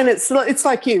 especially when it's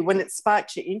like you, when it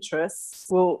sparks your interest.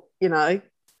 Well, it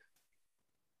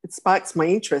sparks my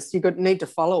interest. You need to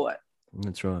follow it.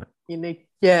 That's right. You need,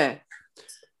 yeah.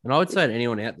 And I would say to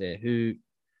anyone out there who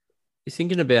is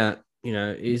thinking about,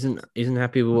 isn't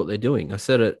happy with what they're doing. I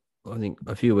said it, I think,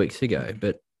 a few weeks ago,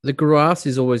 but the grass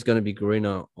is always going to be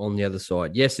greener on the other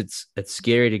side. Yes, it's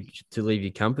scary to leave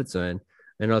your comfort zone,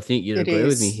 and I think you'd agree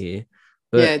with me here.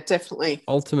 But yeah, definitely.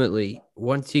 Ultimately,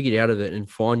 once you get out of it and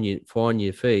find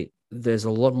your feet, there's a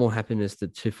lot more happiness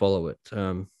to follow it.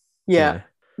 Yeah,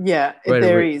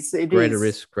 there is. It greater is.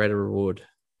 Risk, greater reward,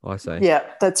 I say. Yeah,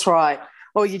 that's right.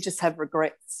 Or you just have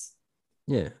regrets.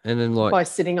 Yeah, and then by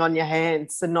sitting on your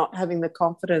hands and not having the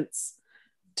confidence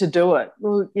to do it.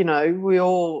 Well, we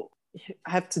all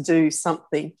have to do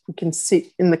something. We can sit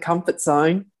in the comfort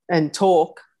zone and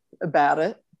talk about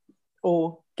it,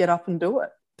 or get up and do it.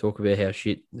 Talk about how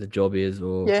shit the job is,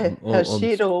 or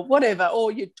shit, or whatever.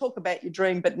 Or you talk about your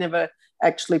dream, but never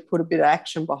actually put a bit of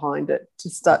action behind it to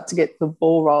start to get the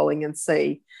ball rolling and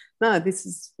see, no, this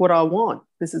is what I want.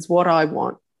 This is what I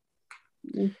want.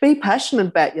 Be passionate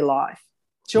about your life.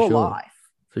 It's your life.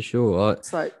 For sure.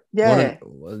 So, yeah.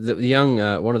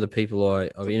 One of the people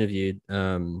I've interviewed,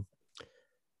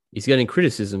 he's getting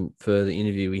criticism for the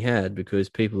interview we had because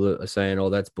people are saying,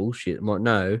 oh, that's bullshit. I'm like,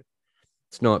 no,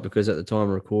 it's not, because at the time of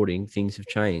recording, things have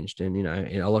changed, and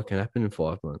a lot can happen in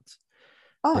 5 months.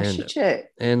 Oh, shit, yeah.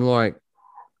 And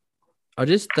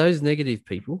those negative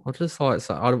people, I feel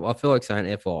like saying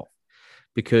F off,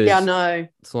 because I know.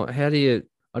 It's like,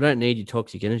 I don't need your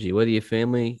toxic energy, whether you're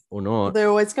family or not. They're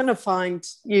always going to find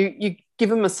you give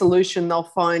them a solution, they'll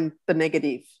find the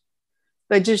negative.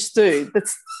 They just do.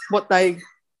 That's what they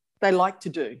like to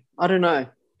do. I don't know.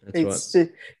 That's right.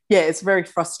 It's very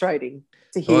frustrating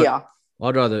to hear.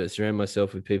 I'd rather surround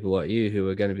myself with people like you who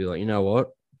are going to be like, you know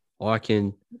what, I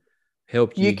can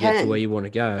help you get to where you want to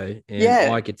go, and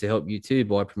I get to help you too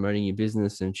by promoting your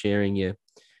business and sharing your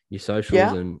socials.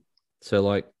 Yeah. And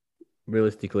so,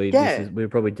 realistically, we're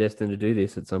probably destined to do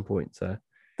this at some point. So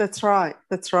that's right.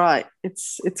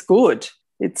 It's good.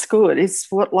 It's good. It's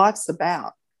what life's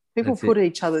about. People put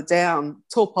each other down.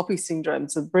 Tall poppy syndrome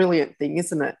is a brilliant thing,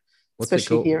 isn't it?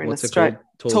 Especially here in Australia.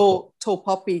 Tall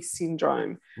poppy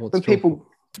syndrome.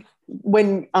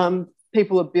 When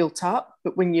people are built up,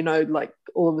 but when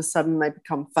all of a sudden they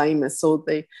become famous or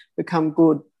they become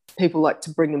good, people like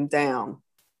to bring them down.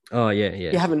 Oh yeah.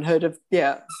 You haven't heard of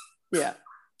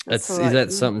Is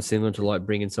that something similar to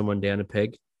bringing someone down a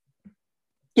peg?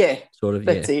 Yeah, sort of.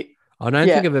 that's Yeah. it. I don't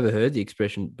Yeah. think I've ever heard the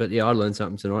expression, but yeah, I learned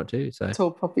something tonight too. So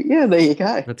Tall poppy. Yeah, there you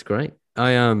go. that's great.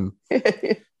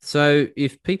 So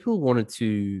if people wanted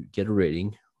to get a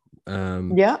reading,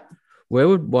 Yeah, where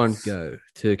would one go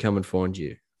to come and find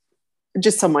you?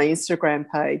 just on my Instagram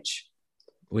page,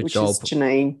 which I'll is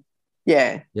Janine.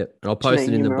 Yeah, yep, and I'll post it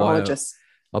Janine in the bio. numerologist.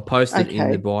 I'll post it in the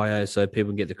Okay. bio so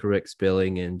people can get the correct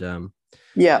spelling and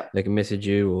Yeah, they can message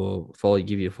you or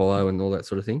give you a follow and all that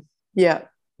sort of thing. yeah,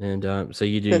 And so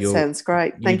you do that your sounds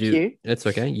great. Thank you. That's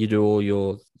okay. You do all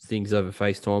your things over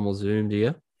FaceTime or Zoom, do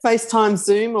you? FaceTime,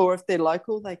 Zoom, or if they're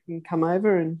local, they can come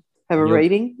over and have a You're-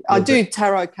 reading. I do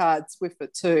tarot cards with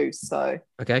it too, so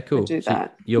Okay, cool. I do So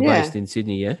that. you're Yeah. based in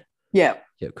Sydney, yeah? Yeah,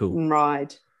 Yep, cool.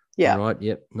 right. Yeah, All right,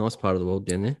 yep. Nice part of the world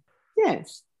down there.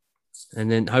 yes.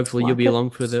 And then hopefully you'll Like be it. along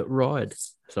for the ride.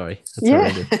 Sorry. That's Yeah.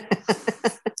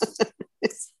 horrendous.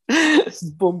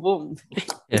 Boom, boom.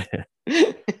 Yeah.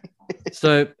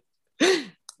 So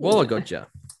while I got you,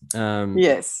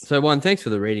 Yes. so one, thanks for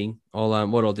the reading.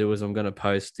 What I'll do is I'm going to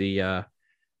post the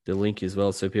link as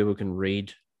well, so people can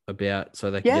read about,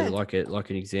 so they can Yeah. get like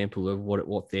an example of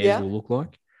what theirs Yeah. will look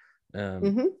like.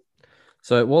 Mm-hmm.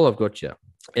 So while I've got you,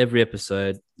 every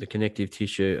episode, the connective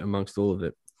tissue amongst all of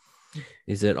it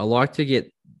is that I like to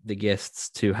get the guests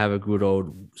to have a good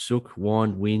old sook,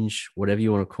 whine, whinge, whatever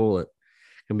you want to call it.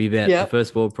 It can be about Yep. a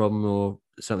first world problem or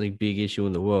something big issue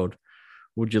in the world.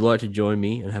 Would you like to join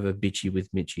me and have a bitchy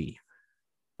with Mitchie?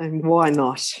 And why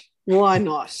not? Why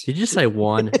not? Did you say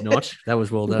wine not? That was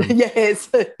well done. Yes.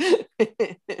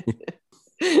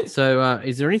 So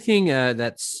is there anything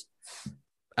that's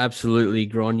absolutely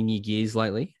grinding your gears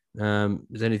lately? Is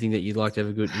there anything that you'd like to have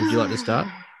a good? Would you like to start?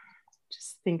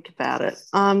 Just think about it.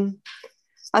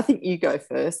 I think you go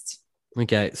first.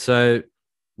 Okay, so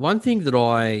one thing that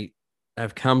I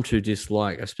have come to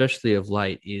dislike, especially of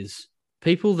late, is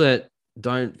people that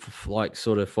don't like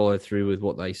sort of follow through with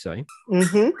what they say.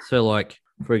 Mm-hmm. So, like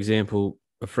for example,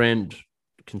 a friend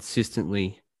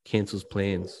consistently cancels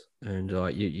plans, and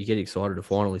you get excited to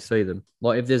finally see them.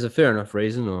 Like if there's a fair enough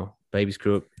reason, or baby's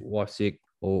crewed, wife's sick,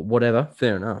 or whatever,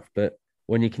 fair enough. But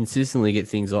when you consistently get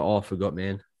things like, "Oh, I forgot,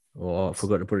 man," or "I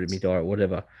forgot to put it in my diary,"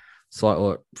 whatever, it's like,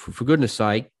 well, for goodness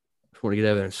sake, I want to get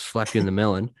over there and slap you in the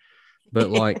melon. But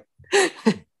like,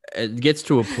 it gets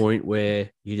to a point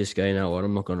where you just go, you know what,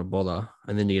 I'm not going to bother.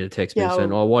 And then you get a text me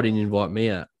saying, "Oh, why didn't you invite me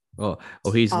out? Oh,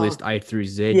 here's list A through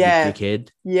Z, yeah. you dickhead."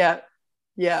 Yeah.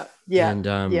 And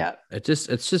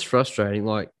it's just frustrating.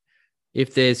 Like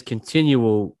if there's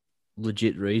continual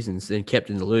legit reasons, then kept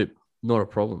in the loop, not a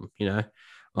problem. You know,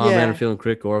 I'm out of feeling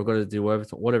crick, or I've got to do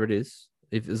overtime, whatever it is.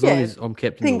 As long as I'm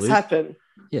kept in the loop, things happen.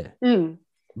 Yeah,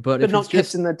 but not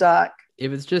kept in the dark.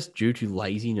 If it's just due to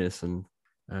laziness and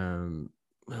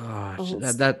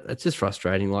it's just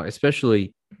frustrating. Like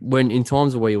especially when in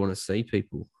times where you want to see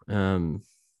people.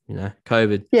 You know,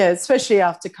 COVID. Yeah, especially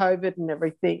after COVID and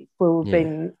everything, we've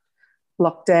been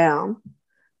locked down.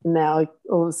 Now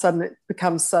all of a sudden it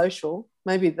becomes social.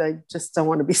 Maybe they just don't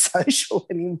want to be social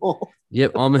anymore.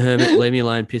 Yep, I'm a hermit. Leave me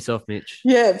alone. Piss off, Mitch.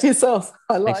 Yeah, piss off.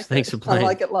 I like it. Thanks for playing. I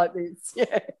like it like this.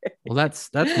 Yeah. Well, that's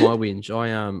my whinge.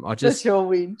 I just that's your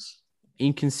whinge.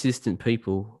 Inconsistent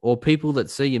people, or people that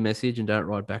see your message and don't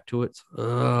write back to it.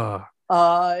 Ugh.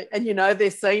 And you know they're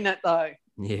seeing it though.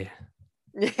 Yeah.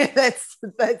 Yeah, that's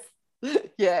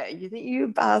yeah. You think you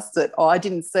bastard? Oh, I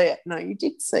didn't see it. No, you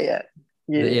did see it.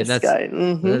 Yeah,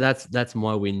 that's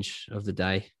my whinge of the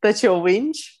day. That's your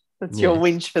whinge. That's your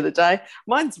whinge for the day.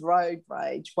 Mine's road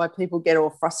rage. Why people get all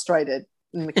frustrated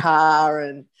in the car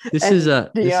and this has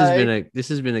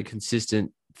been a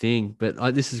consistent thing,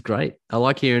 but this is great. I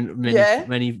like hearing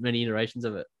many iterations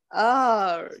of it.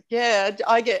 Oh yeah,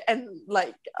 I get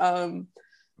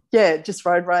just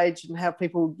road rage and how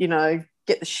people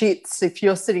get the shits if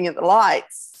you're sitting at the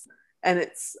lights and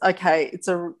it's a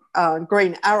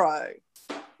green arrow.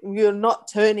 You're not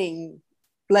turning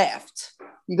left,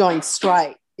 you're going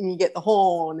straight and you get the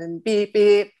horn and beep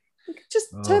beep. Just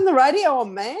turn the radio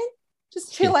on, man.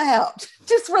 Just chill out.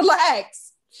 Just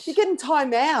relax. You're getting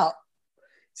time out.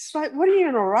 It's like, what are you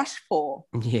in a rush for?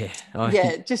 Yeah.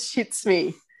 It just shits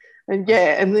me. And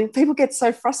then people get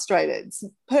so frustrated. It's the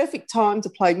perfect time to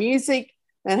play music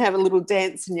and have a little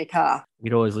dance in your car.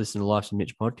 You'd always listen to Life's and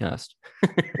Mitch podcast.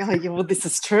 Oh, yeah, well, this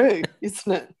is true,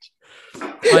 isn't it?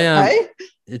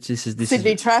 This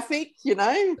Sydney traffic,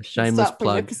 a shameless start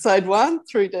plug. From episode 1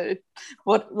 through to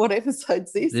what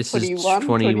episode's this? This 21, is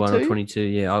 21 22? or 22.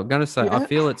 Yeah, I'm gonna say I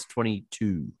feel it's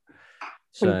 22.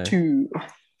 22.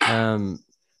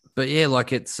 But yeah,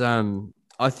 like it's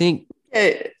I think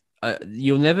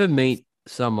you'll never meet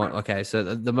someone. Okay, so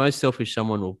the most selfish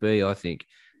someone will be, I think,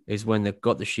 is when they've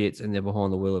got the shits and they're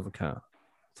behind the wheel of a car.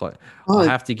 It's like, Oh, I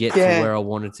have to get to yeah. where I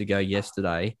wanted to go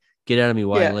yesterday. Get out of my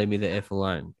way Yeah. and leave me the F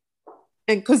alone.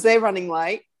 And because they're running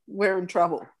late, we're in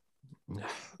trouble.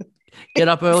 Get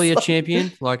up earlier,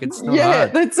 champion. Like, it's not Yeah,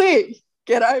 hard. that's it.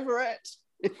 Get over it.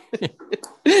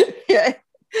 Yeah.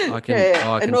 I can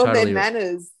and all totally. their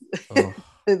manners. Oh.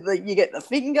 You get the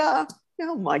finger.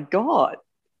 Oh my God.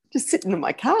 Just sitting in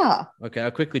my car. Okay,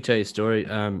 I'll quickly tell you a story.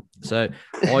 So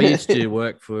I used to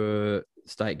work for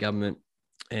state government,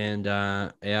 and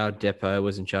our depot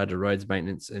was in charge of roads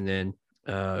maintenance, and then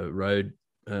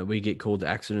we get called to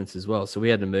accidents as well. So we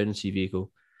had an emergency vehicle,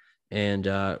 and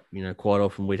quite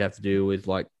often we'd have to deal with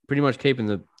like pretty much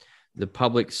keeping the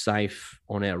public safe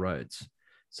on our roads.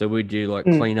 So we'd do like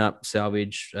clean up,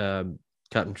 salvage,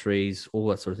 cutting trees, all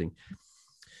that sort of thing.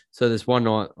 So this one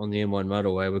night on the M1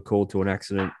 motorway, we're called to an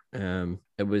accident.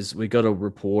 We got a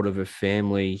report of a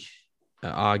family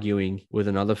arguing with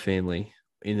another family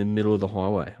in the middle of the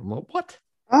highway. I'm like, what?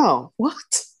 Oh, what?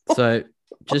 So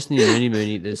just near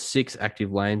Mooney, there's 6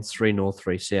 active lanes, 3 north,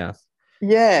 3 south.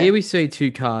 Yeah. Here we see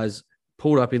 2 cars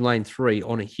pulled up in lane 3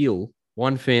 on a hill.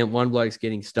 One bloke's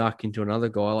getting stuck into another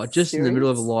guy, like just in the middle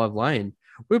of a live lane.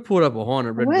 We pulled up behind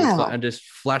a red and just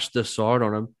flashed the side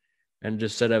on him and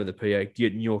just said over the PA,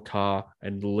 get in your car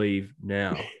and leave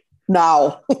now.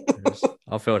 No.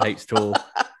 I felt heaps tall.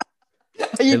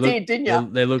 Did, didn't you?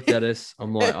 They looked at us.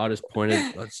 I'm like, I just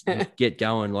pointed, let's get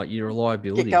going. Like, your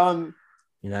reliability. Get going.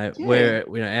 Where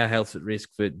our health's at risk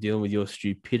for dealing with your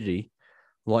stupidity.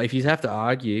 Like, if you have to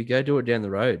argue, go do it down the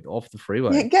road off the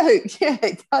freeway.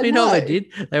 You know what they did?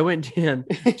 They went down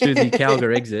to the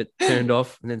Calgary exit, turned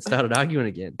off, and then started arguing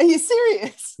again. Are you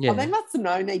serious? Yeah. Oh, they must have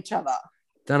known each other.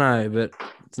 Don't know, but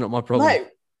it's not my problem.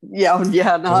 No. Yeah, no.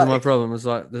 It's not my problem. It's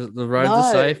like the roads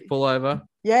are safe, pull over.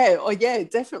 Yeah,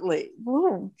 definitely.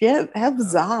 Oh, yeah, how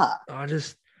bizarre.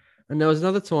 And there was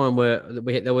another time where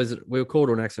we were called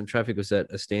on accident. Traffic was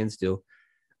at a standstill,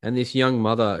 and this young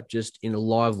mother just in a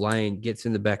live lane gets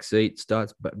in the back seat,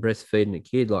 starts breastfeeding a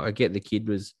kid. Like, I get the kid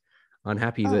was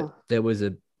unhappy, but there was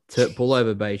a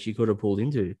pullover bay she could have pulled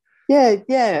into. Yeah.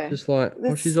 Just like,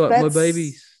 she's like, my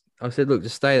babies. I said, look,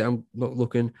 just stay there. I'm not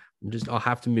looking. I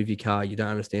have to move your car. You don't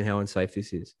understand how unsafe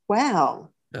this is. Wow.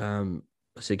 I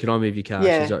said, can I move your car?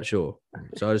 Yeah. She's like, sure.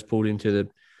 So I just pulled into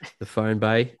the phone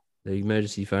bay, the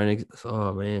emergency phone exit.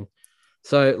 Oh, man.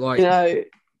 So, like,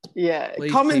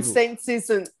 common sense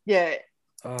isn't,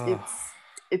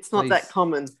 it's not that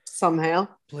common somehow.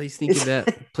 Please think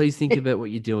about what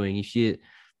you're doing. If you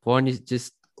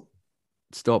just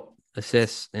stop,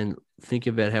 assess, and think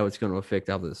about how it's going to affect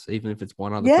others, even if it's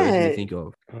one other person you think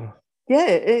of. Oh.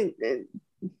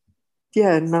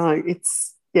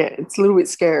 It's a little bit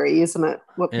scary, isn't it?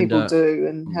 What people do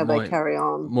and how they carry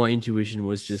on. My intuition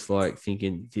was just like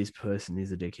thinking, this person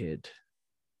is a dickhead.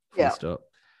 Stop.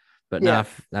 But no,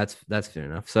 that's fair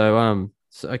enough. So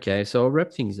okay, so I'll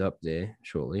wrap things up there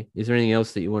shortly. Is there anything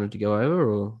else that you wanted to go over,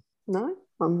 or? No,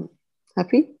 I'm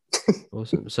happy.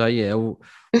 Awesome. So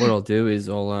what I'll do is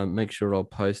I'll make sure I'll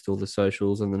post all the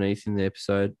socials underneath in the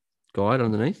episode guide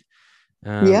underneath.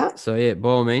 So by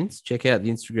all means, check out the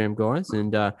Instagram, guys,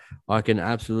 and I can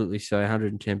absolutely say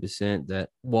 110% that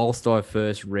whilst I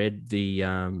first read the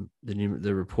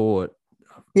report,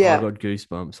 I got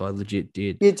goosebumps. I legit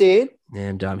did. You did?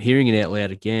 And hearing it out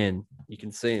loud again, you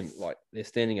can see them like they're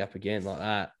standing up again like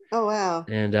that. Oh wow!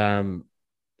 And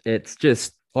it's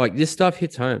just like this stuff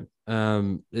hits home.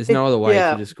 There's no other way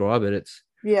to describe it. It's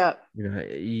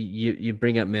you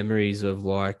bring up memories of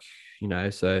like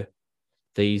so.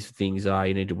 These things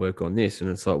you need to work on this. And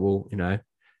it's like, well,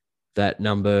 that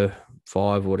number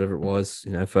 5 or whatever it was,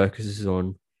 focuses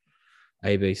on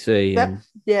ABC.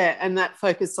 And that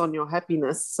focus on your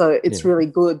happiness. So it's really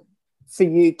good for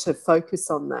you to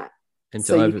focus on that. And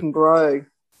so you can grow.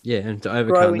 Yeah. And to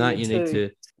overcome that, you need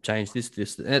to change this.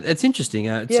 It's interesting.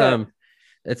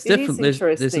 It's definitely,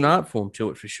 there's an art form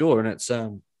to it for sure. And it's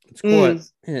quite,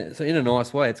 so in a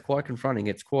nice way, it's quite confronting.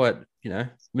 It's quite,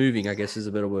 moving, I guess is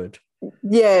a better word.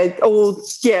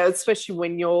 Especially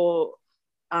when you're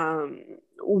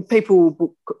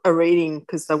people are reading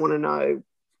because they want to know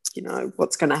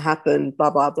what's going to happen, blah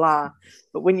blah blah,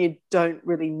 but when you don't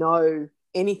really know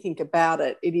anything about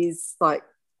it, it is like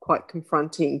quite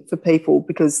confronting for people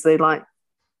because they're like,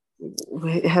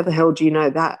 how the hell do you know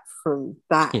that from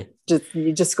that?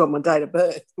 You just got my date of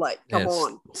birth. Like, come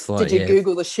on. Like, did you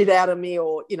Google the shit out of me?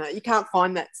 Or, you can't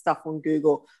find that stuff on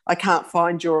Google. I can't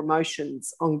find your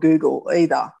emotions on Google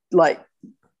either. Like,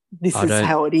 this is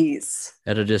how it is.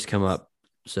 It'll just come up,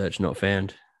 search not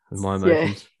found with my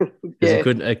emotions. It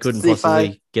couldn't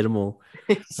possibly get them all.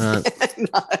 No.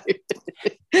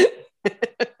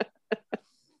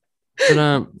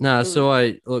 But no, so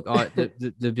I look,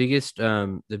 the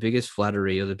biggest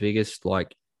flattery or the biggest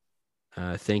like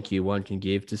thank you one can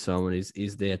give to someone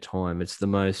is their time. It's the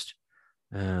most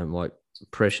like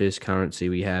precious currency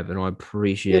we have, and I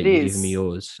appreciate It you giving me is.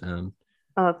 yours.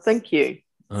 Thank you.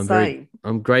 Same.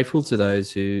 I'm grateful to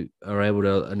those who are able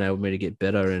to enable me to get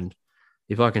better, and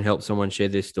if I can help someone share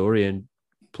their story and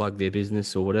plug their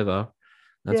business or whatever,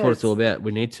 that's what it's all Yes, about.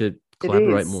 We need to it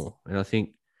collaborate is. more, and I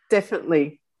think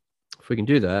Definitely. if we can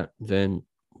do that, then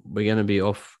we're going to be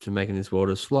off to making this world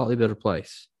a slightly better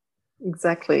place.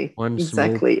 Exactly. One small,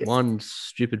 Exactly. one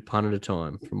stupid pun at a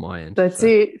time from my end. That's So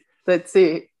it. That's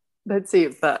it. That's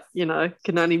it. But,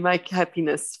 can only make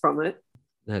happiness from it.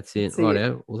 that's it. That's Right it.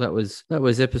 out. Well, that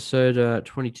was episode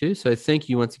 22. So thank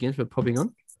you once again for popping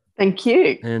on. Thank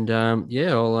you. And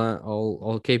yeah,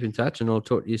 I'll keep in touch and I'll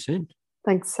talk to you soon.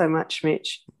 Thanks so much,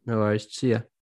 Mitch. No worries. See ya.